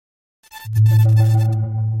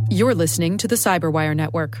You're listening to the Cyberwire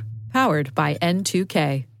Network, powered by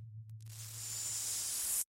N2K.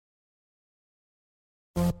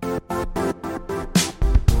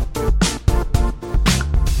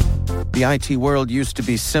 The IT world used to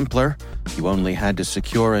be simpler. You only had to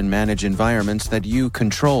secure and manage environments that you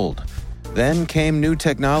controlled. Then came new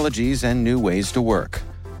technologies and new ways to work.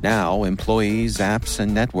 Now, employees, apps,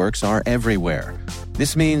 and networks are everywhere.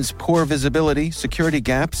 This means poor visibility, security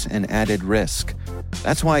gaps, and added risk.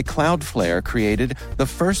 That's why Cloudflare created the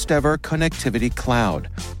first-ever connectivity cloud.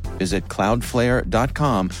 Visit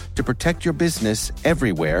cloudflare.com to protect your business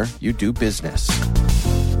everywhere you do business.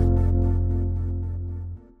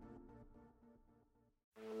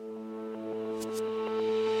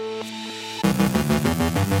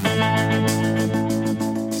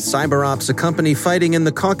 CyberOps, a company fighting in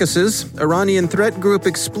the Caucasus. Iranian threat group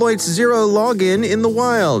exploits zero login in the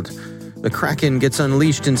wild. The Kraken gets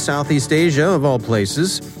unleashed in Southeast Asia, of all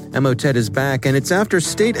places. Emotet is back, and it's after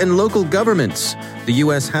state and local governments. The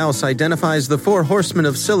U.S. House identifies the four horsemen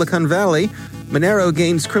of Silicon Valley. Monero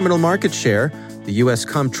gains criminal market share. The U.S.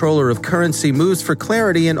 Comptroller of Currency moves for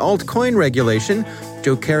clarity in altcoin regulation.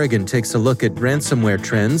 Joe Kerrigan takes a look at ransomware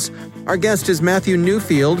trends. Our guest is Matthew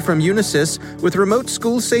Newfield from Unisys with remote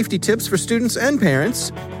school safety tips for students and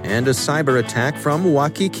parents, and a cyber attack from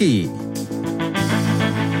Waikiki.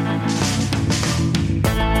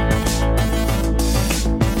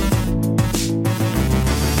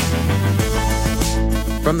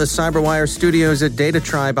 From the CyberWire studios at Data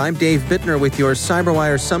Tribe, I'm Dave Bittner with your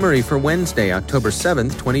CyberWire summary for Wednesday, October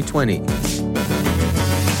 7th, 2020.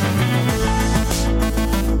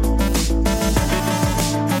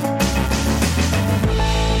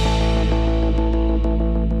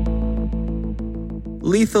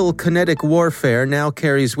 Lethal kinetic warfare now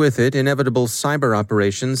carries with it inevitable cyber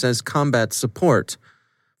operations as combat support.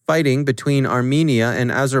 Fighting between Armenia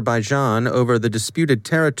and Azerbaijan over the disputed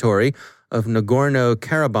territory of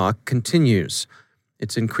Nagorno-Karabakh continues.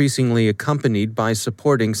 It's increasingly accompanied by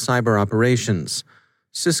supporting cyber operations.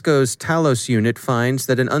 Cisco's Talos unit finds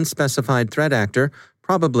that an unspecified threat actor,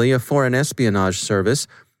 probably a foreign espionage service,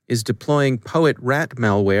 is deploying Poet rat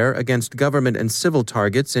malware against government and civil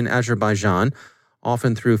targets in Azerbaijan,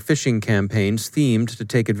 often through phishing campaigns themed to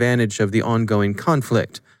take advantage of the ongoing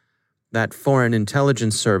conflict. That foreign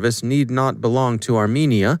intelligence service need not belong to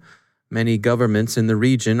Armenia. Many governments in the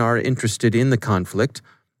region are interested in the conflict.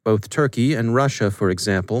 Both Turkey and Russia, for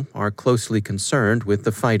example, are closely concerned with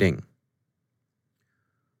the fighting.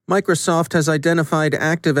 Microsoft has identified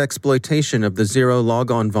active exploitation of the Zero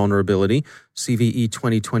Logon vulnerability, CVE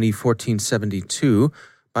 2020-1472,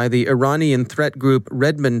 by the Iranian threat group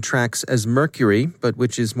Redmond tracks as Mercury, but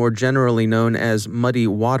which is more generally known as Muddy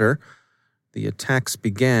Water. The attacks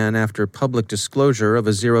began after public disclosure of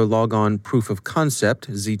a zero-logon proof of concept,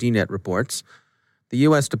 ZDNet reports. The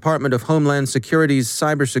U.S. Department of Homeland Security's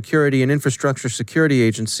Cybersecurity and Infrastructure Security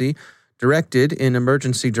Agency directed in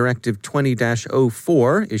Emergency Directive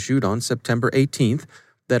 20-04, issued on September 18th,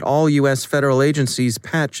 that all U.S. federal agencies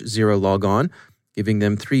patch zero-logon, giving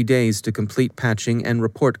them 3 days to complete patching and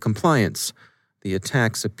report compliance. The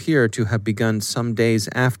attacks appear to have begun some days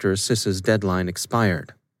after CISA's deadline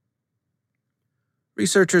expired.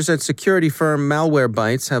 Researchers at security firm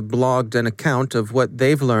Malwarebytes have blogged an account of what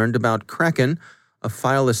they've learned about Kraken, a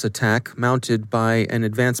fileless attack mounted by an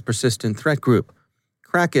advanced persistent threat group.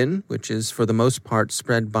 Kraken, which is for the most part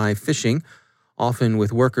spread by phishing, often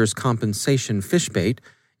with workers' compensation phishbait,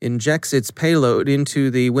 injects its payload into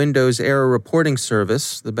the Windows Error Reporting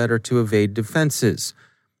Service, the better to evade defenses.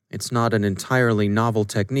 It's not an entirely novel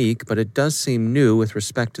technique, but it does seem new with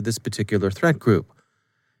respect to this particular threat group.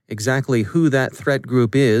 Exactly who that threat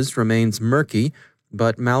group is remains murky,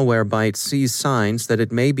 but Malwarebytes sees signs that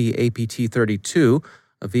it may be APT-32,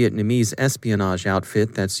 a Vietnamese espionage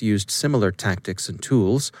outfit that's used similar tactics and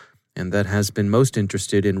tools, and that has been most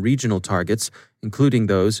interested in regional targets, including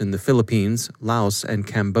those in the Philippines, Laos, and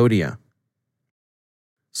Cambodia.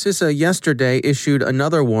 CISA yesterday issued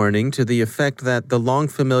another warning to the effect that the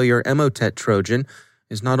long-familiar Emotet Trojan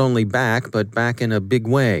is not only back, but back in a big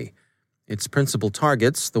way. Its principal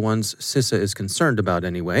targets, the ones CISA is concerned about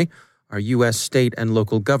anyway, are U.S. state and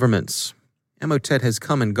local governments. Emotet has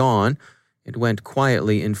come and gone. It went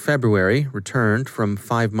quietly in February, returned from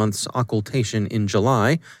 5 months' occultation in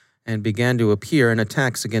July, and began to appear in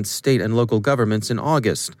attacks against state and local governments in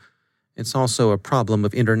August. It's also a problem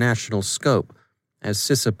of international scope. As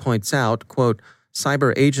CISA points out, quote,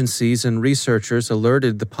 cyber agencies and researchers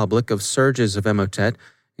alerted the public of surges of Emotet,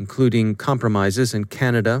 including compromises in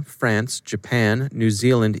Canada, France, Japan, New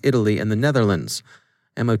Zealand, Italy, and the Netherlands.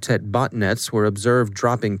 Emotet botnets were observed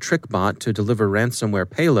dropping TrickBot to deliver ransomware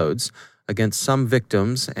payloads against some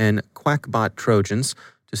victims and QuackBot Trojans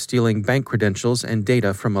to stealing bank credentials and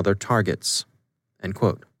data from other targets." End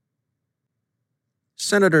quote.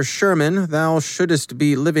 Senator Sherman, thou shouldest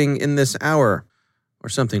be living in this hour, or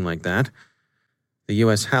something like that. The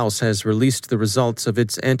U.S. House has released the results of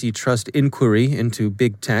its antitrust inquiry into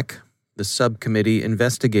big tech. The subcommittee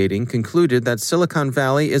investigating concluded that Silicon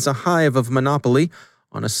Valley is a hive of monopoly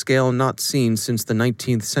on a scale not seen since the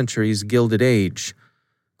 19th century's Gilded Age.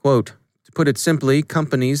 Quote, "To put it simply,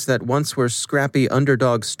 companies that once were scrappy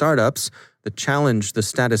underdog startups that challenged the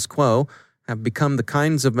status quo have become the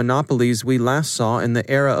kinds of monopolies we last saw in the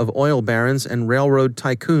era of oil barons and railroad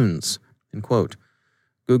tycoons." End quote.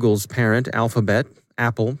 Google's parent, Alphabet,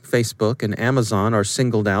 Apple, Facebook, and Amazon are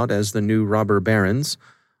singled out as the new robber barons.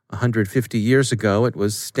 150 years ago, it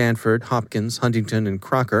was Stanford, Hopkins, Huntington, and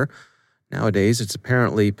Crocker. Nowadays, it's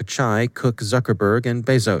apparently Pichai, Cook, Zuckerberg, and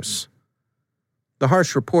Bezos. The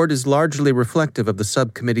harsh report is largely reflective of the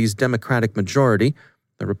subcommittee's Democratic majority.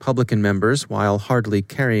 The Republican members, while hardly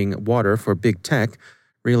carrying water for big tech,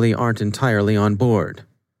 really aren't entirely on board.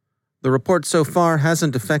 The report so far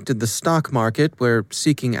hasn't affected the stock market, where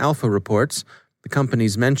Seeking Alpha reports the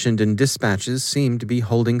companies mentioned in dispatches seem to be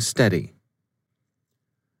holding steady.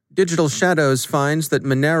 Digital Shadows finds that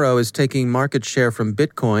Monero is taking market share from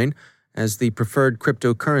Bitcoin as the preferred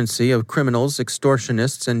cryptocurrency of criminals,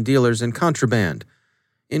 extortionists, and dealers in contraband.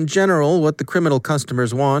 In general, what the criminal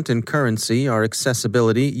customers want in currency are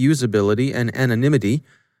accessibility, usability, and anonymity.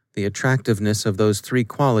 The attractiveness of those three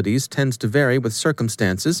qualities tends to vary with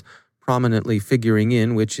circumstances, prominently figuring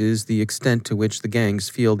in which is the extent to which the gangs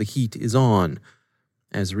feel the heat is on.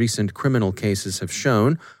 As recent criminal cases have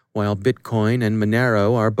shown, while Bitcoin and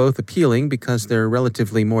Monero are both appealing because they're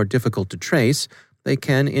relatively more difficult to trace, they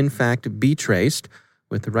can, in fact, be traced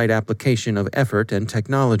with the right application of effort and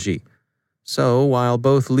technology. So, while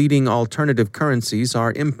both leading alternative currencies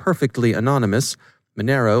are imperfectly anonymous,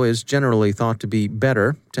 Monero is generally thought to be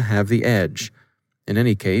better to have the edge. In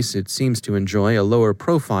any case, it seems to enjoy a lower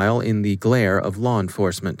profile in the glare of law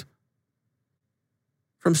enforcement.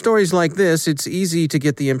 From stories like this, it's easy to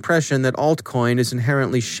get the impression that altcoin is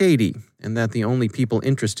inherently shady and that the only people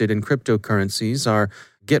interested in cryptocurrencies are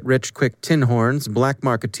get-rich-quick tin horns, black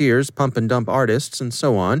marketeers, pump-and-dump artists, and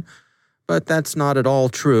so on. But that's not at all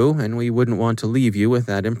true, and we wouldn't want to leave you with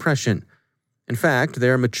that impression. In fact,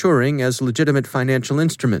 they're maturing as legitimate financial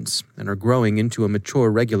instruments and are growing into a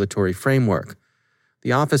mature regulatory framework.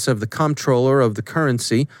 The Office of the Comptroller of the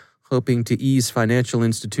Currency, hoping to ease financial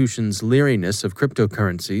institutions' leeriness of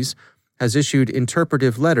cryptocurrencies, has issued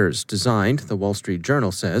interpretive letters designed, the Wall Street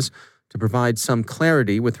Journal says, to provide some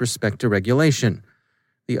clarity with respect to regulation.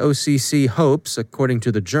 The OCC hopes, according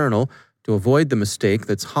to the Journal, to avoid the mistake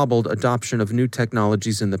that's hobbled adoption of new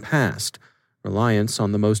technologies in the past, reliance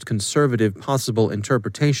on the most conservative possible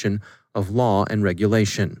interpretation of law and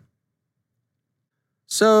regulation.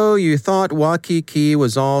 So you thought Waikiki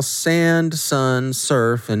was all sand, sun,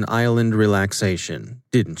 surf, and island relaxation,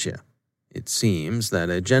 didn't you? It seems that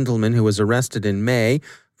a gentleman who was arrested in May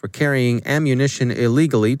for carrying ammunition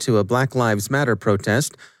illegally to a Black Lives Matter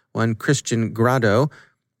protest, one Christian Grado,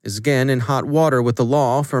 is again in hot water with the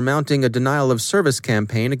law for mounting a denial-of-service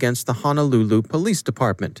campaign against the Honolulu Police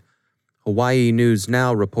Department. Hawaii News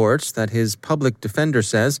Now reports that his public defender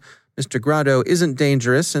says Mr. Grado isn't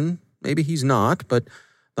dangerous, and maybe he's not, but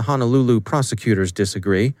the Honolulu prosecutors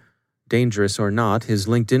disagree. Dangerous or not, his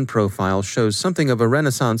LinkedIn profile shows something of a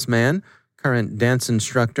Renaissance man, current dance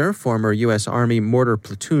instructor, former U.S. Army mortar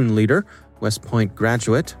platoon leader, West Point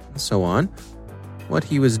graduate, and so on. What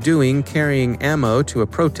he was doing carrying ammo to a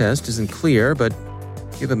protest isn't clear, but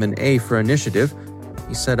give him an A for initiative.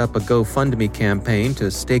 He set up a GoFundMe campaign to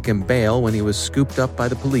stake him bail when he was scooped up by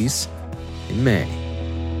the police in May.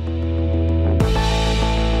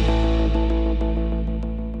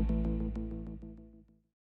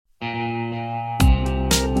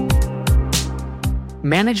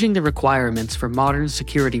 Managing the requirements for modern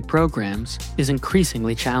security programs is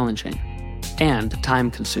increasingly challenging and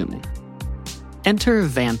time-consuming. Enter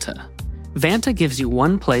Vanta. Vanta gives you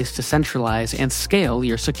one place to centralize and scale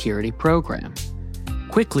your security program.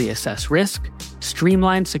 Quickly assess risk,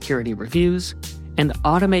 streamline security reviews, and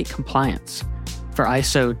automate compliance for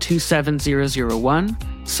ISO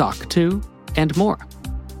 27001, SOC 2, and more.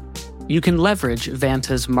 You can leverage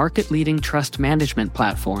Vanta's market-leading trust management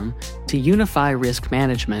platform to unify risk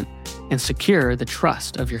management and secure the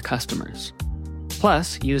trust of your customers.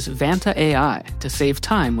 Plus, use Vanta AI to save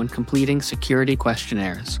time when completing security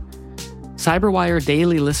questionnaires. CyberWire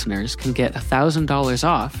Daily listeners can get $1,000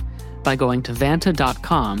 off by going to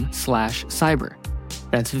vanta.com/cyber.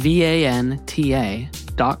 That's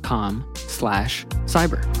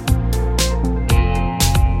VANTA.com/cyber.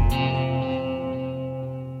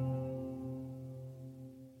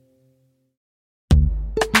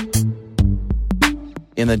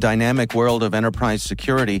 In the dynamic world of enterprise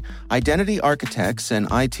security, identity architects and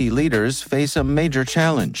IT leaders face a major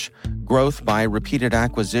challenge. Growth by repeated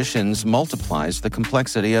acquisitions multiplies the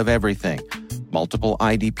complexity of everything. Multiple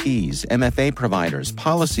IDPs, MFA providers,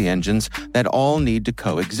 policy engines that all need to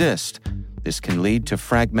coexist. This can lead to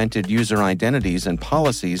fragmented user identities and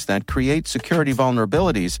policies that create security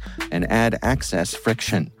vulnerabilities and add access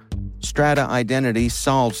friction. Strata Identity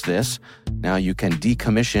solves this. Now you can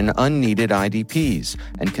decommission unneeded IDPs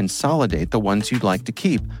and consolidate the ones you'd like to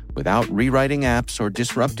keep without rewriting apps or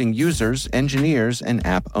disrupting users, engineers, and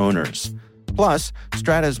app owners. Plus,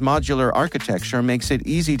 Strata's modular architecture makes it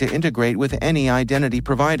easy to integrate with any identity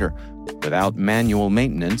provider without manual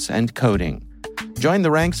maintenance and coding. Join the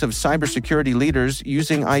ranks of cybersecurity leaders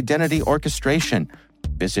using identity orchestration.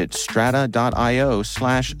 Visit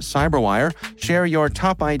strata.io/cyberwire, share your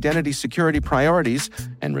top identity security priorities,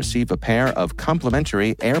 and receive a pair of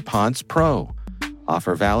complimentary AirPods Pro.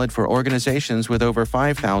 Offer valid for organizations with over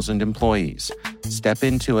 5,000 employees. Step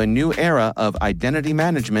into a new era of identity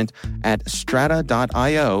management at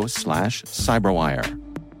strata.io/cyberwire.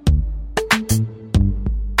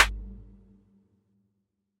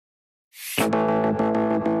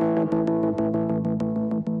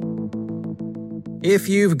 If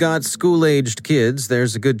you've got school-aged kids,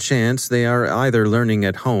 there's a good chance they are either learning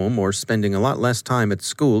at home or spending a lot less time at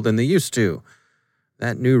school than they used to.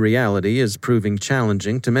 That new reality is proving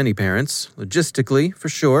challenging to many parents, logistically, for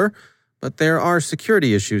sure, but there are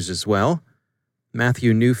security issues as well.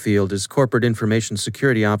 Matthew Newfield is Corporate Information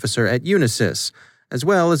Security Officer at Unisys, as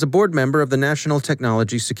well as a board member of the National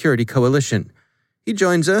Technology Security Coalition. He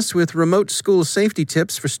joins us with remote school safety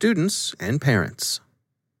tips for students and parents.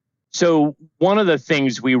 So one of the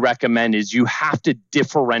things we recommend is you have to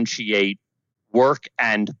differentiate work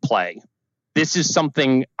and play. This is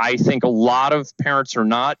something I think a lot of parents are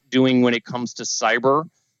not doing when it comes to cyber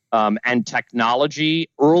and technology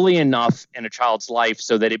early enough in a child's life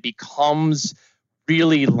so that it becomes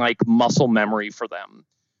really like muscle memory for them.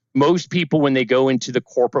 Most people, when they go into the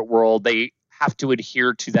corporate world, they have to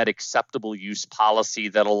adhere to that acceptable use policy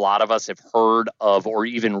that a lot of us have heard of or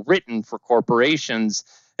even written for corporations.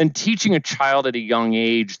 And teaching a child at a young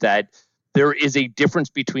age that there is a difference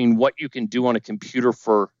between what you can do on a computer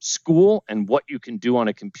for school and what you can do on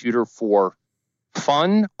a computer for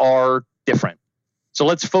fun are different. So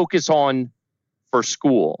let's focus on for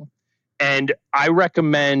school. And I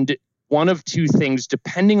recommend one of two things,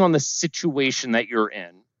 depending on the situation that you're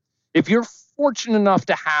in. If you're fortunate enough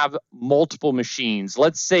to have multiple machines,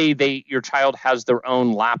 let's say your child has their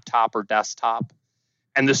own laptop or desktop,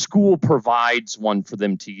 and the school provides one for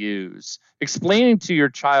them to use. Explaining to your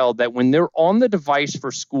child that when they're on the device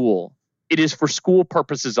for school, it is for school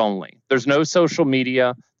purposes only. There's no social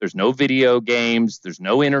media, there's no video games, there's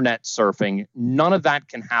no internet surfing. None of that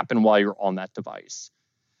can happen while you're on that device.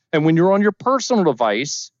 And when you're on your personal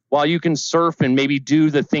device, while you can surf and maybe do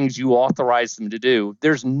the things you authorize them to do,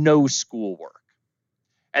 there's no schoolwork.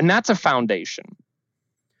 And that's a foundation.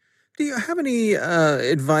 Do you have any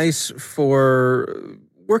advice for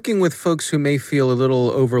working with folks who may feel a little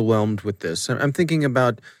overwhelmed with this? I'm thinking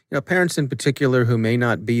about parents in particular who may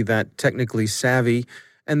not be that technically savvy,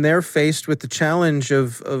 and they're faced with the challenge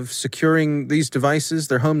of securing these devices,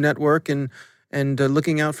 their home network, and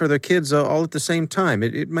looking out for their kids all at the same time.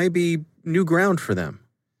 It may be new ground for them.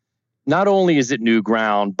 Not only is it new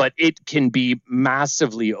ground, but it can be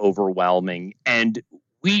massively overwhelming. And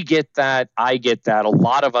we get that. I get that. A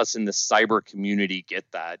lot of us in the cyber community get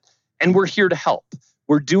that. And we're here to help.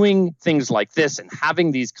 We're doing things like this and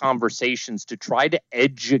having these conversations to try to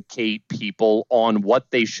educate people on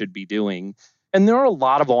what they should be doing. And there are a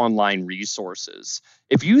lot of online resources.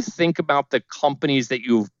 If you think about the companies that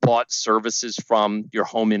you've bought services from, your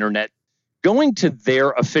home internet, going to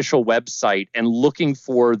their official website and looking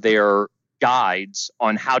for their guides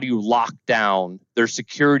on how do you lock down, their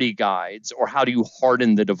security guides, or how do you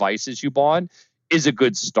harden the devices you bought is a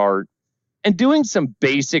good start. And doing some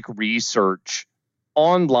basic research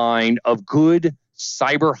online of good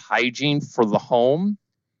cyber hygiene for the home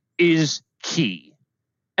is key.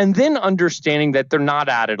 And then understanding that they're not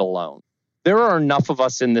at it alone. There are enough of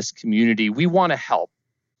us in this community. We want to help.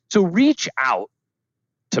 So reach out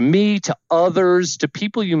to me, to others, to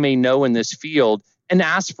people you may know in this field, and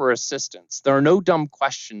ask for assistance. There are no dumb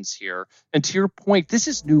questions here. And to your point, this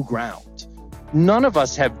is new ground. None of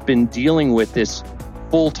us have been dealing with this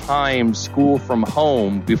full-time school from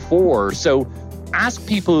home before. So ask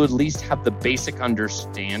people who at least have the basic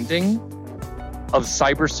understanding of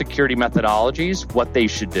cybersecurity methodologies what they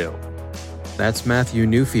should do. That's Matthew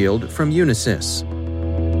Newfield from Unisys.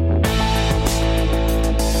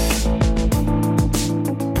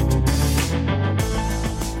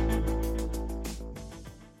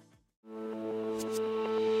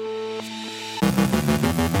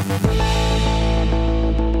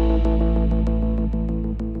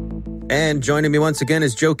 And joining me once again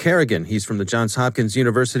is Joe Carrigan. He's from the Johns Hopkins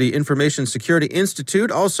University Information Security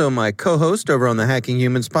Institute, also my co-host over on the Hacking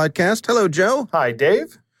Humans podcast. Hello, Joe. Hi,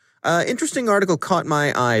 Dave. Interesting article caught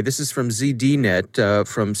my eye. This is from ZDNet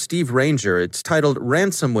from Steve Ranger. It's titled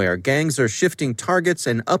Ransomware. Gangs are shifting targets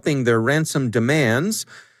and upping their ransom demands.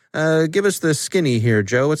 Give us the skinny here,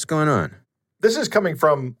 Joe. What's going on? This is coming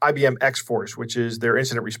from IBM X-Force, which is their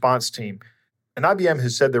incident response team. And IBM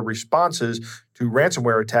has said their responses to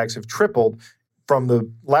ransomware attacks have tripled from the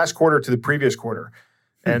last quarter to the previous quarter.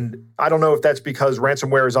 And I don't know if that's because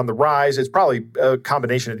ransomware is on the rise. It's probably a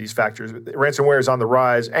combination of these factors. Ransomware is on the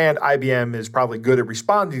rise, and IBM is probably good at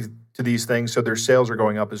responding to these things, so their sales are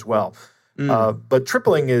going up as well. But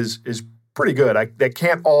tripling is pretty good. That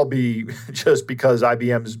can't all be just because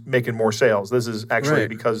IBM's making more sales. This is actually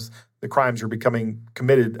because the crimes are becoming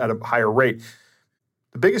committed at a higher rate.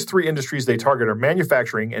 The biggest three industries they target are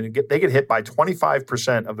manufacturing, and they get hit by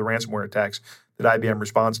 25% of the ransomware attacks that IBM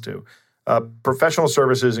responds to. Professional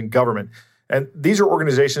services and government. And these are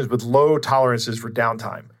organizations with low tolerances for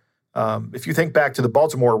downtime. If you think back to the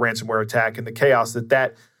Baltimore ransomware attack and the chaos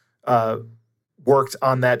that worked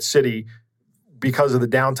on that city because of the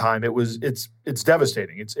downtime, it's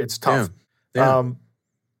devastating. It's tough. Yeah.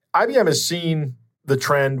 IBM has seen the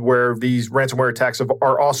trend where these ransomware attacks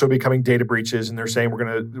are also becoming data breaches, and they're saying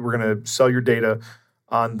we're gonna sell your data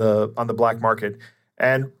on the black market.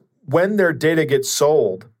 And when their data gets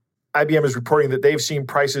sold, IBM is reporting that they've seen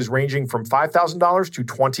prices ranging from $5,000 to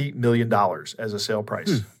 $20 million as a sale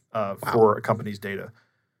price for a company's data.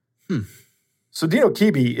 Sodino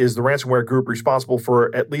Kibi is the ransomware group responsible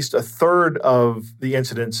for at least a third of the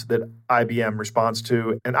incidents that IBM responds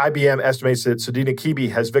to. And IBM estimates that Sodino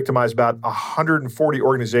Kibi has victimized about 140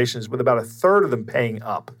 organizations, with about a third of them paying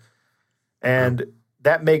up. And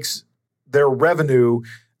that makes their revenue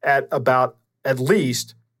at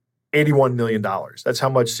least $81 million. That's how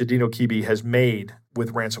much Sodino Kibi has made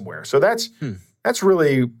with ransomware. So that's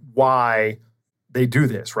really why they do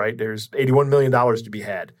this, right? There's $81 million to be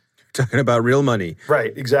had. Talking about real money.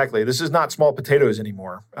 Right, exactly. This is not small potatoes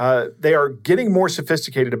anymore. They are getting more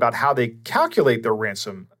sophisticated about how they calculate their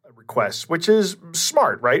ransom requests, which is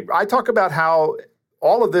smart, right? I talk about how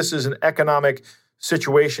all of this is an economic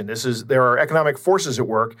situation. There are economic forces at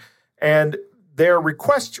work, and their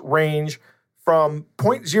requests range from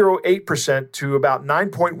 0.08% to about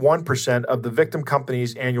 9.1% of the victim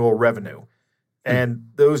company's annual revenue. And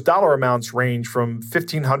those dollar amounts range from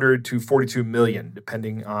 $1,500 to $42 million,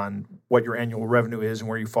 depending on what your annual revenue is and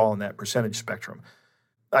where you fall in that percentage spectrum.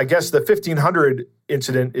 I guess the 1,500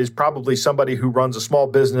 incident is probably somebody who runs a small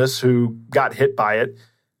business who got hit by it.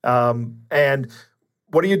 And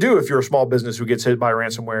what do you do if you're a small business who gets hit by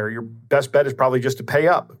ransomware? Your best bet is probably just to pay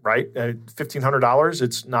up, right? $1,500,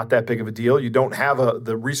 it's not that big of a deal. You don't have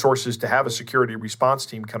the resources to have a security response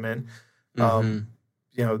team come in.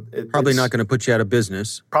 Probably not going to put you out of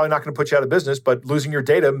business. Probably not going to put you out of business, but losing your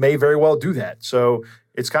data may very well do that. So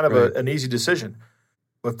it's kind of an easy decision.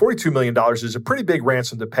 But $42 million is a pretty big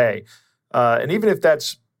ransom to pay. And even if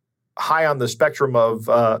that's high on the spectrum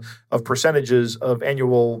of percentages of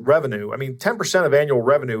annual revenue, I mean, 10% of annual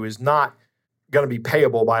revenue is not going to be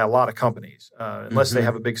payable by a lot of companies unless they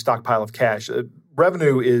have a big stockpile of cash.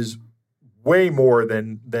 Revenue is way more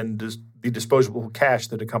than the disposable cash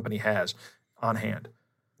that a company has on hand.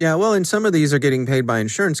 Yeah, well, and some of these are getting paid by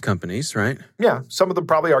insurance companies, right? Yeah, some of them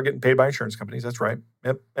probably are getting paid by insurance companies. That's right.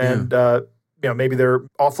 Yep. And maybe they're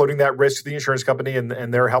offloading that risk to the insurance company and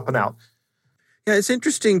they're helping out. Yeah, it's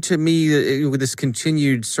interesting to me with this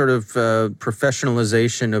continued sort of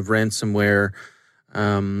professionalization of ransomware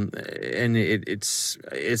and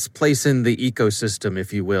its place in the ecosystem,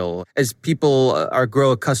 if you will. As people grow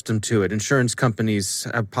accustomed to it, insurance companies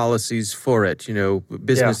have policies for it.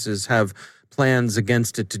 Businesses have plans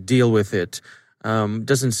against it to deal with it.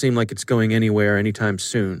 Doesn't seem like it's going anywhere anytime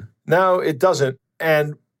soon. No, it doesn't.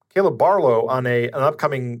 And Caleb Barlow on an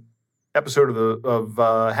upcoming episode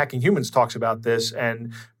of Hacking Humans talks about this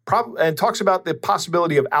and talks about the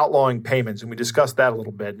possibility of outlawing payments. And we discussed that a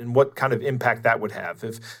little bit and what kind of impact that would have.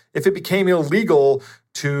 If it became illegal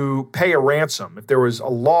to pay a ransom, if there was a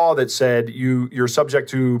law that said you're subject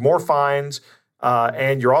to more fines,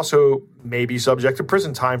 and you're also maybe subject to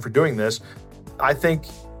prison time for doing this, I think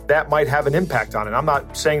that might have an impact on it. I'm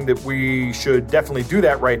not saying that we should definitely do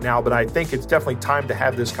that right now, but I think it's definitely time to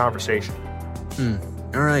have this conversation.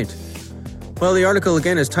 All right. Well, the article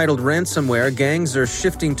again is titled Ransomware. Gangs are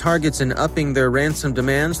shifting targets and upping their ransom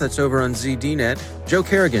demands. That's over on ZDNet. Joe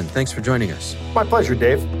Carrigan, thanks for joining us. My pleasure,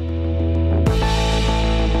 Dave.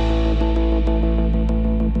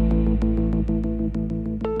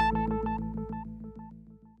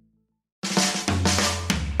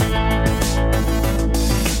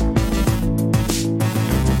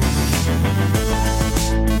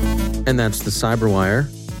 And that's the Cyberwire.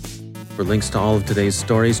 For links to all of today's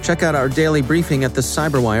stories, check out our daily briefing at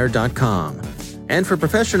thecyberwire.com. And for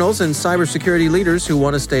professionals and cybersecurity leaders who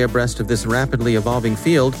want to stay abreast of this rapidly evolving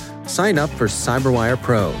field, sign up for Cyberwire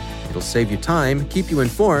Pro. It'll save you time, keep you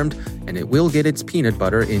informed, and it will get its peanut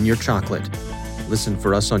butter in your chocolate. Listen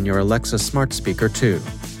for us on your Alexa smart speaker, too.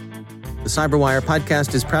 The Cyberwire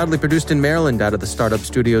podcast is proudly produced in Maryland out of the startup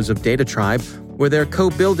studios of Data Tribe, where they're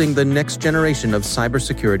co-building the next generation of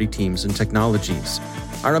cybersecurity teams and technologies.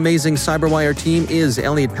 Our amazing Cyberwire team is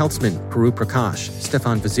Elliot Peltzman, Puru Prakash,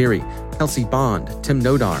 Stefan Vaziri, Kelsey Bond, Tim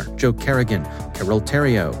Nodar, Joe Carrigan, Carol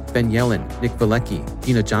Terrio, Ben Yellen, Nick Valecki,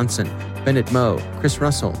 Dina Johnson, Bennett Moe, Chris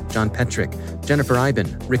Russell, John Petrick, Jennifer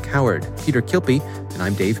Iben, Rick Howard, Peter Kilpie, and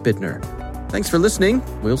I'm Dave Bittner. Thanks for listening.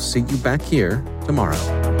 We'll see you back here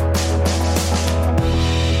tomorrow.